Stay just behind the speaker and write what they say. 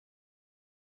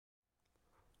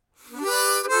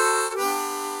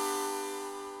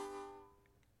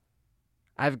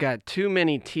I've got too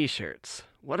many t-shirts.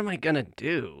 What am I gonna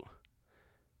do?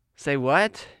 Say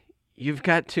what? You've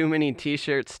got too many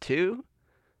t-shirts too?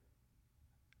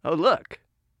 Oh, look.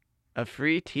 A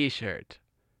free t-shirt.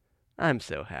 I'm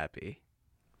so happy.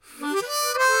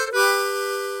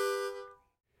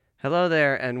 Hello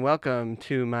there, and welcome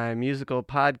to my musical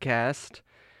podcast.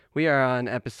 We are on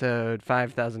episode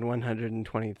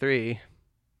 5123.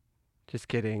 Just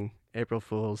kidding. April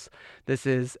Fools. This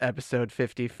is episode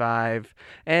 55,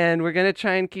 and we're going to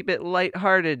try and keep it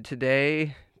lighthearted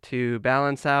today to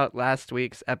balance out last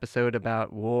week's episode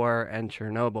about war and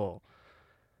Chernobyl.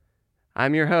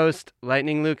 I'm your host,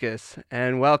 Lightning Lucas,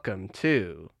 and welcome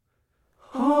to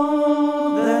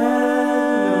Hold That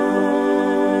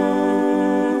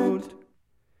Note.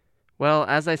 Well,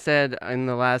 as I said in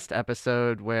the last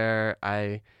episode where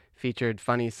I featured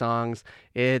funny songs,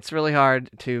 it's really hard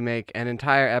to make an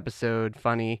entire episode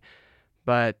funny,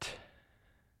 but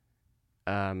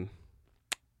or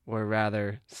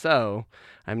rather so,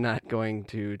 I'm not going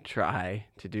to try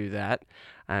to do that.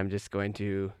 I'm just going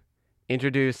to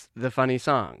introduce the funny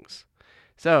songs.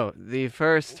 So the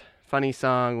first funny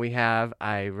song we have,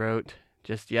 I wrote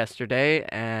just yesterday,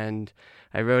 and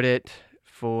I wrote it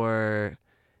for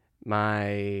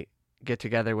my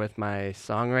get-together with my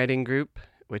songwriting group,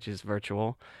 which is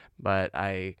virtual, but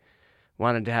I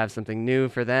wanted to have something new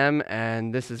for them,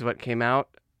 and this is what came out,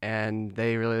 and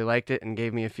they really liked it and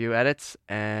gave me a few edits,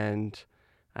 and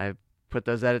I put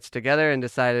those edits together and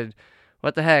decided,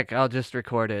 what the heck, I'll just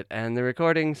record it, and the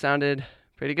recording sounded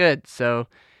pretty good, so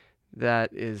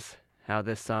that is how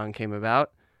this song came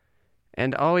about.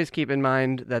 And always keep in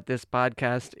mind that this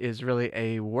podcast is really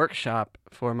a workshop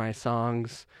for my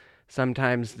songs.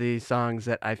 Sometimes the songs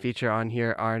that I feature on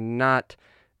here are not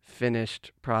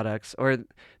finished products, or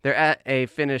they're at a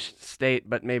finished state,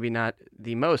 but maybe not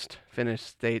the most finished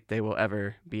state they will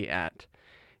ever be at.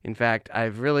 In fact,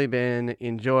 I've really been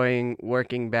enjoying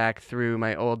working back through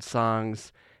my old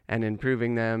songs and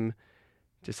improving them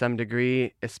to some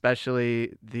degree,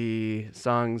 especially the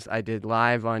songs I did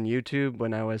live on YouTube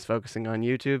when I was focusing on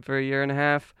YouTube for a year and a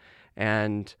half,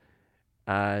 and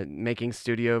making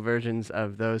studio versions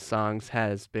of those songs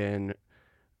has been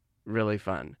really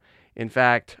fun. In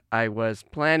fact, I was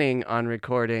planning on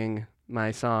recording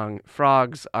my song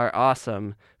Frogs Are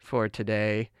Awesome for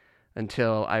today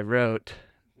until I wrote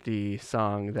the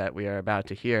song that we are about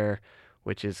to hear,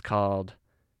 which is called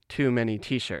Too Many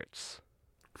T-Shirts.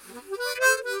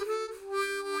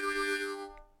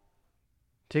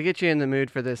 To get you in the mood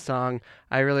for this song,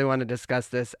 I really want to discuss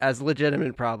this as a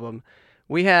legitimate problem.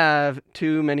 We have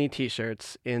too many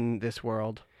t-shirts in this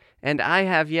world, and I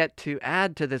have yet to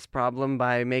add to this problem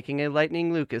by making a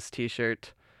Lightning Lucas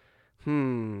t-shirt.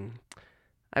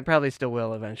 I probably still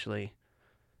will eventually.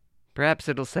 Perhaps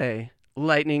it'll say,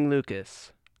 Lightning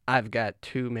Lucas, I've got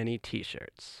too many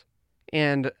t-shirts.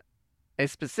 And a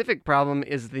specific problem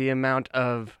is the amount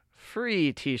of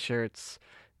free t-shirts,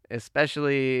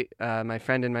 especially my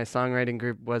friend in my songwriting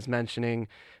group was mentioning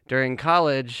during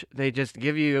college, they just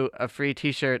give you a free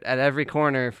t-shirt at every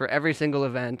corner for every single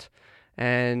event,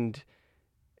 and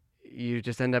you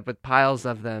just end up with piles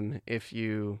of them if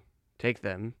you take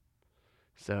them.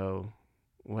 So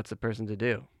what's a person to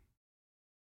do?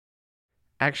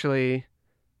 Actually,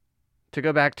 to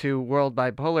go back to World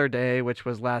Bipolar Day, which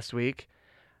was last week,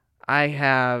 I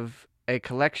have a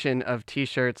collection of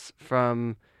t-shirts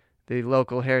from the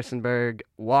local Harrisonburg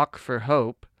Walk for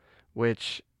Hope,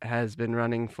 which has been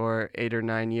running for 8 or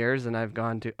 9 years, and I've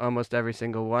gone to almost every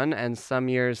single one, and some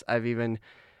years I've even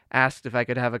asked if I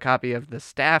could have a copy of the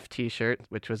staff t-shirt,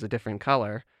 which was a different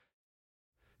color.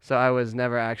 So I was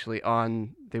never actually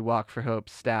on the Walk for Hope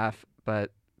staff,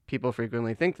 but people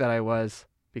frequently think that I was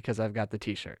because I've got the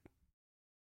t-shirt.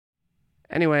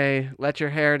 Anyway, let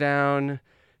your hair down,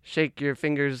 shake your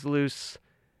fingers loose,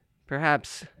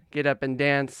 perhaps get up and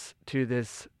dance to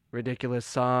this ridiculous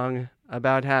song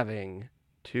about having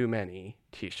too many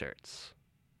t-shirts.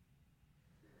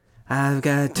 I've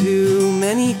got too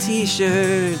many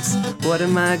t-shirts, what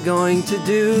am I going to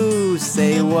do?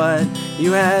 Say what?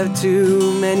 You have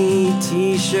too many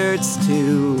t-shirts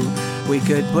too. We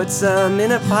could put some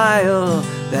in a pile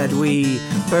that we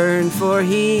burn for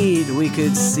heat. We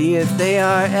could see if they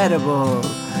are edible.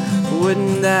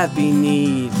 Wouldn't that be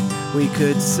neat? We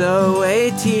could sew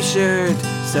a t-shirt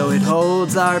so it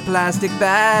holds our plastic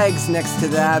bags. Next to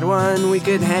that one, we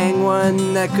could hang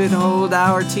one that could hold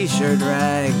our t-shirt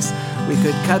rags. We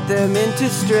could cut them into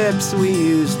strips we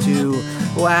use to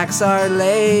wax our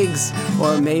legs,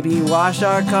 or maybe wash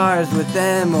our cars with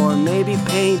them, or maybe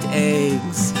paint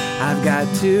eggs. I've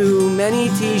got too many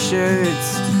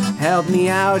t-shirts, help me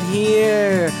out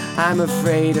here. I'm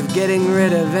afraid of getting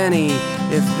rid of any,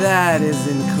 if that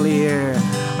isn't clear.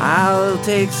 I'll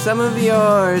take some of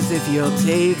yours if you'll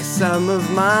take some of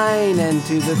mine, and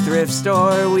to the thrift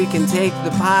store we can take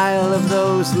the pile of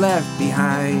those left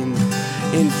behind.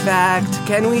 In fact,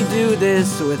 can we do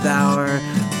this with our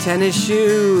tennis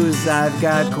shoes? I've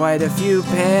got quite a few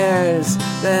pairs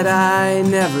that I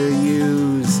never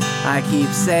use. I keep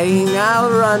saying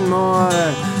I'll run more,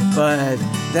 but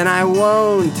then I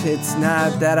won't. It's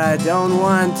not that I don't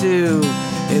want to,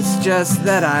 it's just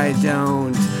that I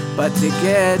don't. But to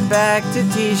get back to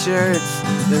t-shirts,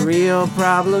 the real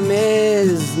problem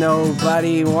is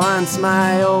nobody wants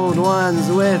my old ones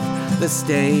with the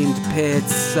stained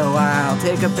pits. So I'll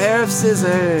take a pair of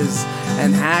scissors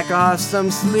and hack off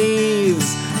some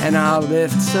sleeves, and I'll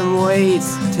lift some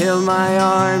weights till my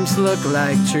arms look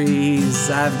like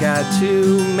trees. I've got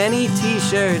too many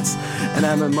t-shirts, and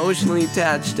I'm emotionally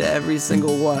attached to every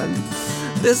single one.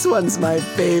 This one's my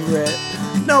favorite.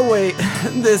 No, wait,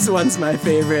 this one's my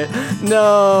favorite.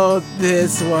 No,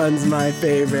 this one's my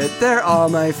favorite. They're all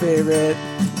my favorite.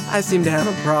 I seem to have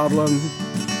a problem.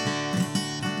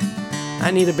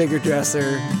 I need a bigger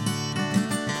dresser.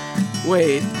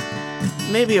 Wait,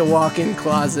 maybe a walk-in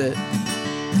closet.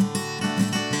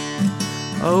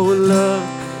 Oh, look,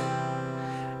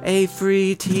 a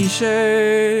free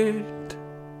t-shirt.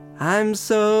 I'm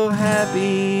so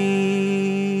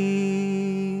happy.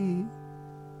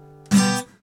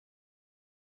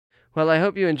 Well, I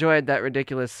hope you enjoyed that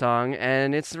ridiculous song,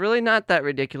 and it's really not that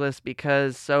ridiculous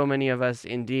because so many of us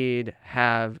indeed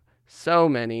have so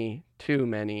many, too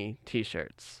many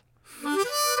t-shirts.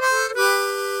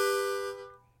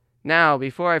 Now,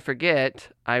 before I forget,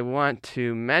 I want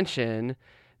to mention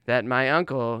that my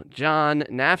uncle, John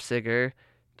Nafziger,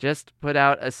 just put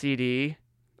out a CD,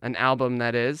 an album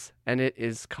that is, and it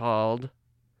is called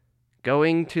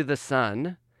Going to the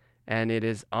Sun, and it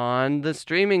is on the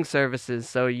streaming services,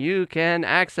 so you can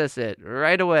access it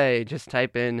right away. Just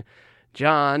type in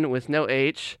John with no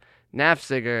H,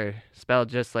 Nafziger, spelled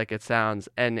just like it sounds,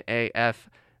 Nafziger.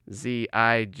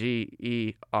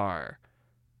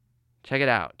 Check it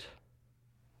out.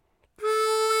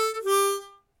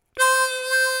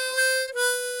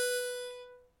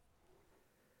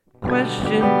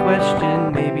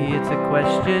 Question, maybe it's a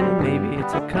question, maybe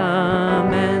it's a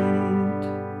comment.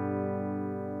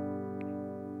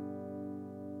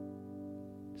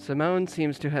 Simone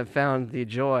seems to have found the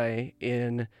joy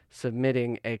in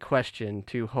submitting a question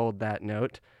to Hold That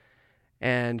Note,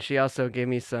 and she also gave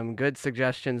me some good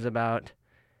suggestions about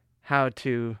how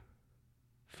to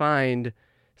find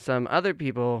some other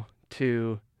people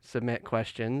to submit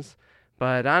questions.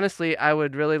 But honestly, I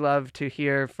would really love to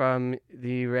hear from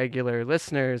the regular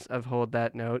listeners of Hold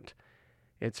That Note.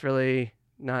 It's really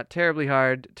not terribly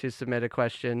hard to submit a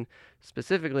question,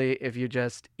 specifically if you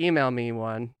just email me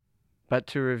one. But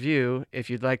to review, if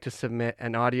you'd like to submit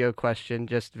an audio question,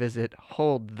 just visit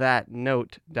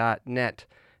holdthatnote.net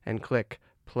and click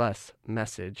plus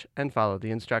message and follow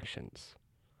the instructions.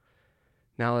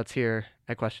 Now let's hear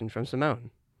a question from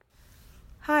Simone.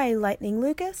 Hi, Lightning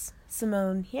Lucas.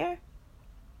 Simone here.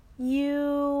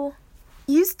 You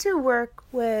used to work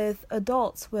with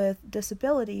adults with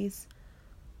disabilities.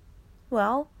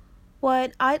 Well,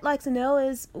 what I'd like to know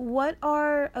is, what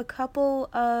are a couple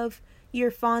of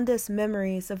your fondest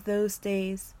memories of those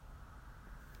days?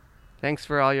 Thanks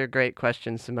for all your great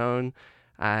questions, Simone.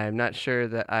 I'm not sure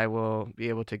that I will be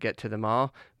able to get to them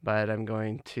all, but I'm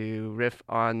going to riff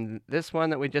on this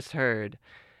one that we just heard.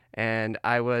 And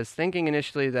I was thinking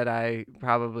initially that I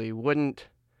probably wouldn't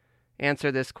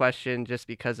answer this question just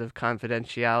because of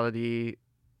confidentiality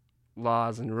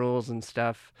laws and rules and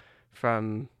stuff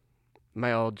from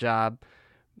my old job,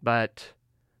 but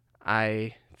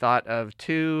I thought of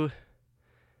two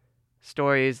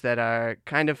stories that are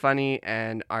kind of funny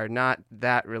and are not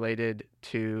that related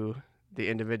to the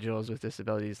individuals with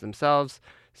disabilities themselves,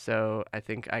 so I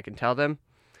think I can tell them.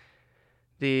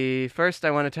 The first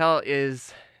I want to tell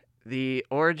is the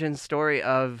origin story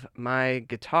of my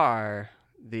guitar,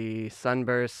 the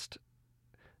Sunburst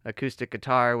acoustic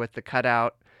guitar with the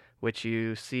cutout, which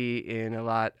you see in a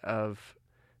lot of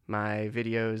my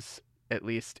videos, at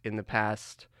least in the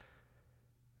past.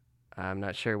 I'm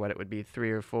not sure what it would be, 3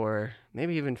 or 4,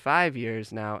 maybe even 5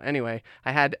 years now. Anyway,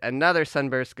 I had another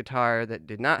Sunburst guitar that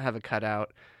did not have a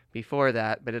cutout before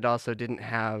that, but it also didn't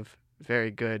have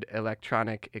very good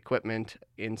electronic equipment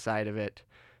inside of it.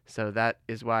 So that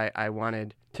is why I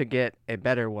wanted to get a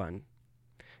better one.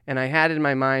 And I had in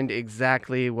my mind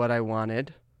exactly what I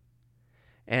wanted.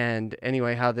 And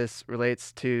anyway, how this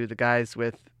relates to the guys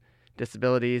with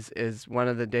disabilities is one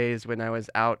of the days when I was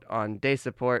out on day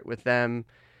support with them,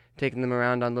 taking them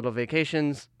around on little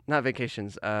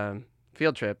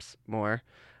field trips more.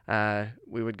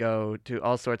 We would go to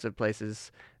all sorts of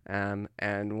places.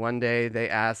 And one day they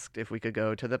asked if we could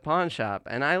go to the pawn shop.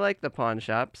 And I like the pawn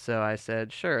shop, so I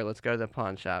said, sure, let's go to the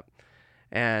pawn shop.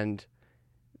 And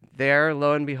there,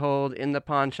 lo and behold, in the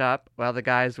pawn shop, while the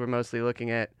guys were mostly looking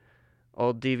at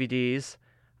old DVDs,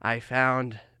 I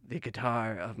found the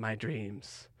guitar of my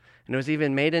dreams. And it was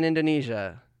even made in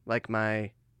Indonesia, like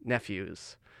my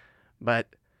nephew's. But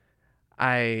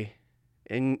I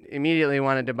immediately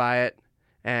wanted to buy it.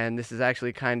 And this is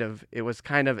actually it was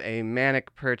kind of a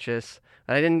manic purchase.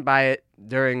 But I didn't buy it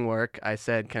during work. I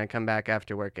said, can I come back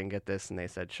after work and get this? And they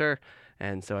said, sure.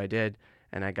 And so I did,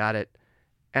 and I got it,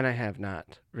 and I have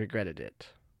not regretted it.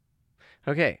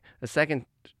 Okay, the second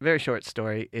very short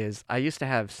story is I used to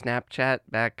have Snapchat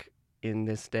back in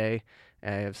this day.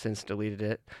 I have since deleted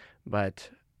it, but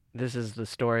this is the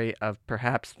story of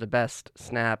perhaps the best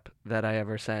snap that I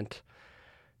ever sent.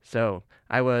 So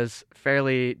I was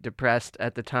fairly depressed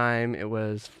at the time. It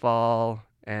was fall,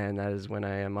 and that is when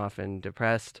I am often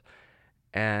depressed.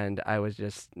 And I was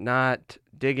just not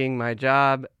digging my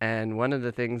job. And one of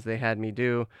the things they had me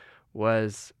do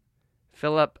was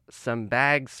fill up some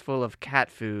bags full of cat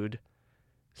food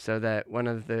so that one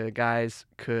of the guys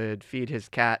could feed his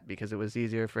cat, because it was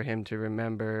easier for him to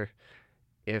remember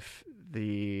if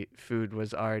the food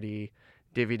was already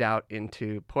divvied out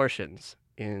into portions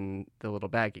in the little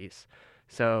baggies.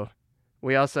 So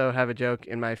we also have a joke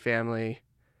in my family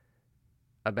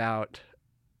about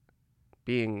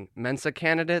being Mensa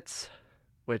candidates,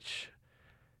 which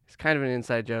is kind of an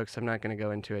inside joke, so I'm not going to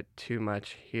go into it too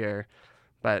much here.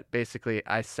 But basically,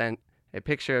 I sent a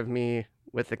picture of me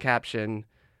with the caption,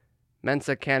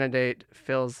 Mensa candidate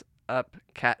fills up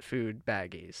cat food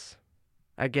baggies.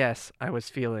 I guess I was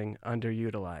feeling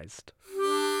underutilized.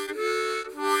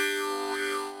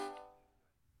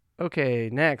 Okay,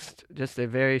 next, just a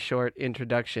very short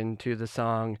introduction to the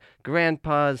song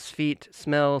Grandpa's Feet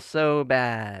Smell So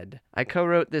Bad. I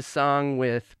co-wrote this song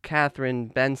with Catherine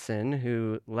Benson,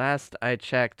 who last I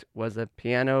checked was a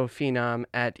piano phenom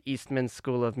at Eastman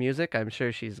School of Music. I'm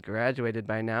sure she's graduated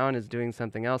by now and is doing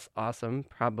something else awesome,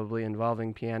 probably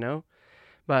involving piano.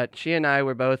 But she and I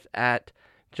were both at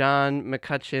John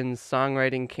McCutcheon's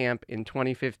songwriting camp in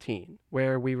 2015,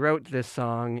 where we wrote this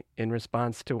song in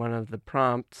response to one of the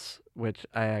prompts, which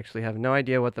I actually have no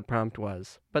idea what the prompt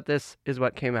was, but this is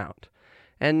what came out.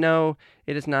 And no,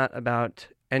 it is not about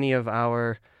any of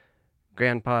our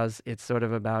grandpas. It's sort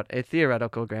of about a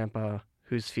theoretical grandpa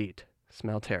whose feet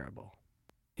smell terrible.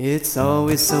 It's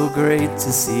always so great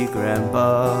to see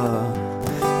Grandpa.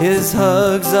 His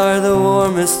hugs are the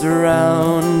warmest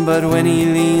around, but when he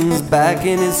leans back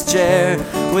in his chair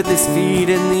with his feet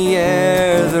in the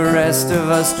air, the rest of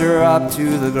us drop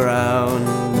to the ground.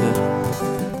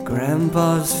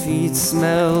 Grandpa's feet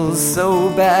smell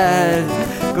so bad.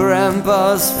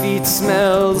 Grandpa's feet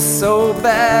smell so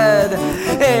bad.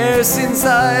 Ever since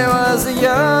I was a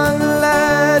young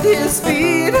lad, his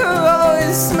feet have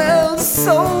always smelled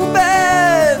so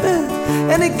bad,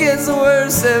 and it gets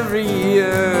worse every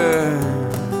year.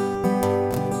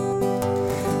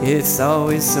 It's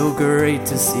always so great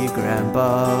to see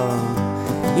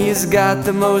Grandpa. He's got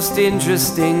the most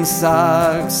interesting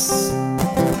socks.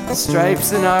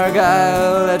 Stripes and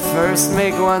argyle at first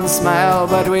make one smile,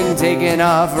 but when taken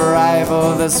off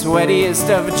rival the sweatiest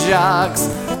of jocks.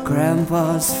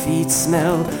 Grandpa's feet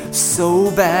smell so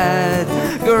bad.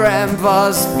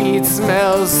 Grandpa's feet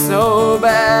smell so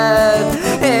bad.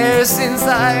 Ever since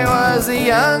I was a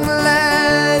young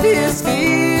lad, his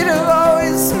feet have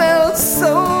always smelled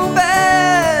so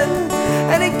bad,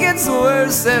 and it gets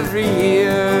worse every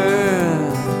year.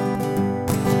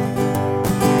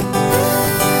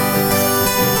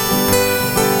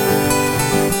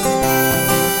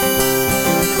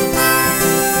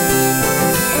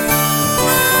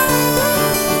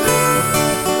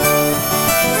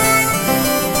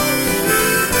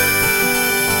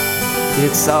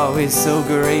 It's always so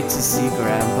great to see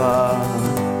Grandpa.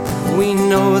 We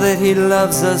know that he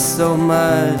loves us so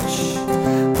much,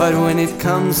 but when it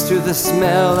comes to the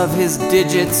smell of his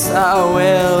digits,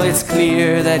 well, it's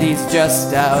clear that he's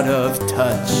just out of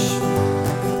touch.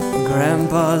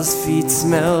 Grandpa's feet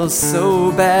smell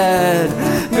so bad.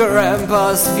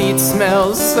 Grandpa's feet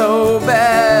smell so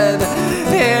bad.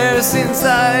 Ever since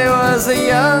I was a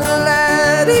young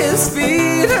lad, his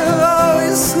feet have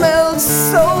always smelled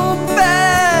so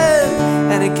bad,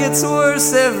 and it gets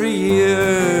worse every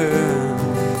year.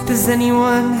 Does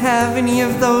anyone have any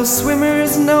of those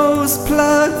swimmer's nose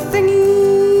plug thingies?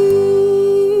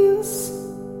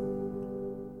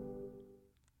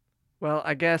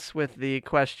 I guess with the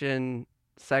question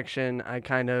section, I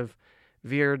kind of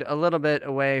veered a little bit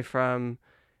away from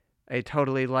a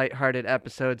totally lighthearted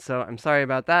episode, so I'm sorry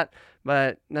about that,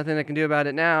 but nothing I can do about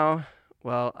it now.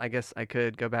 Well, I guess I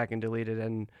could go back and delete it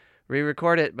and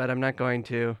re-record it, but I'm not going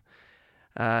to.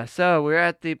 So we're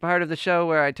at the part of the show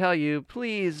where I tell you,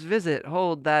 please visit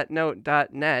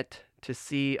holdthatnote.net to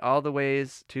see all the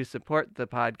ways to support the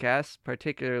podcast,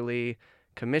 particularly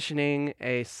commissioning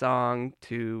a song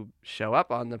to show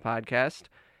up on the podcast,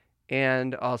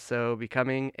 and also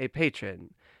becoming a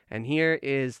patron. And here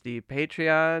is the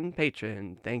Patreon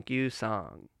patron thank you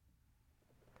song.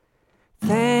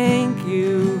 Thank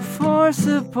you for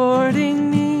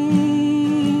supporting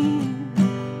me.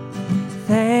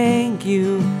 Thank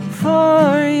you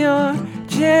for your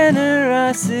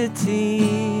generosity.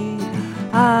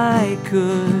 I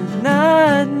could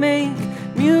not make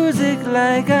music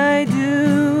like I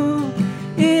do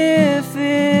if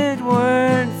it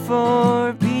weren't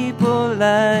for people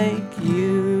like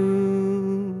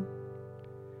you.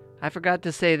 I forgot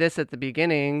to say this at the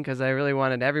beginning because I really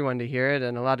wanted everyone to hear it,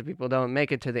 and a lot of people don't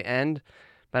make it to the end,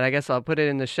 but I guess I'll put it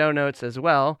in the show notes as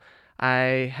well.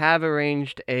 I have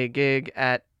arranged a gig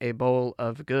at A Bowl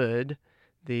of Good,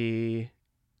 the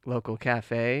local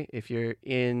cafe. If you're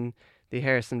in the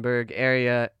Harrisonburg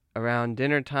area around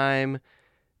dinner time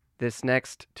this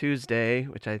next Tuesday,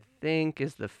 which I think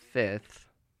is the 5th.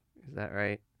 Is that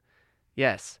right?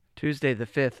 Yes, Tuesday the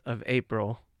 5th of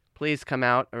April. Please come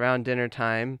out around dinner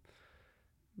time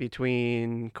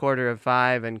between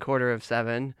 5:15 and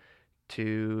 7:15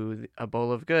 to A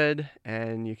Bowl of Good,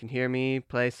 and you can hear me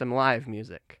play some live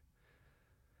music.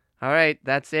 All right,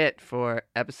 that's it for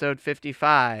episode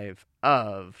 55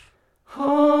 of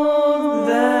Hold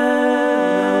that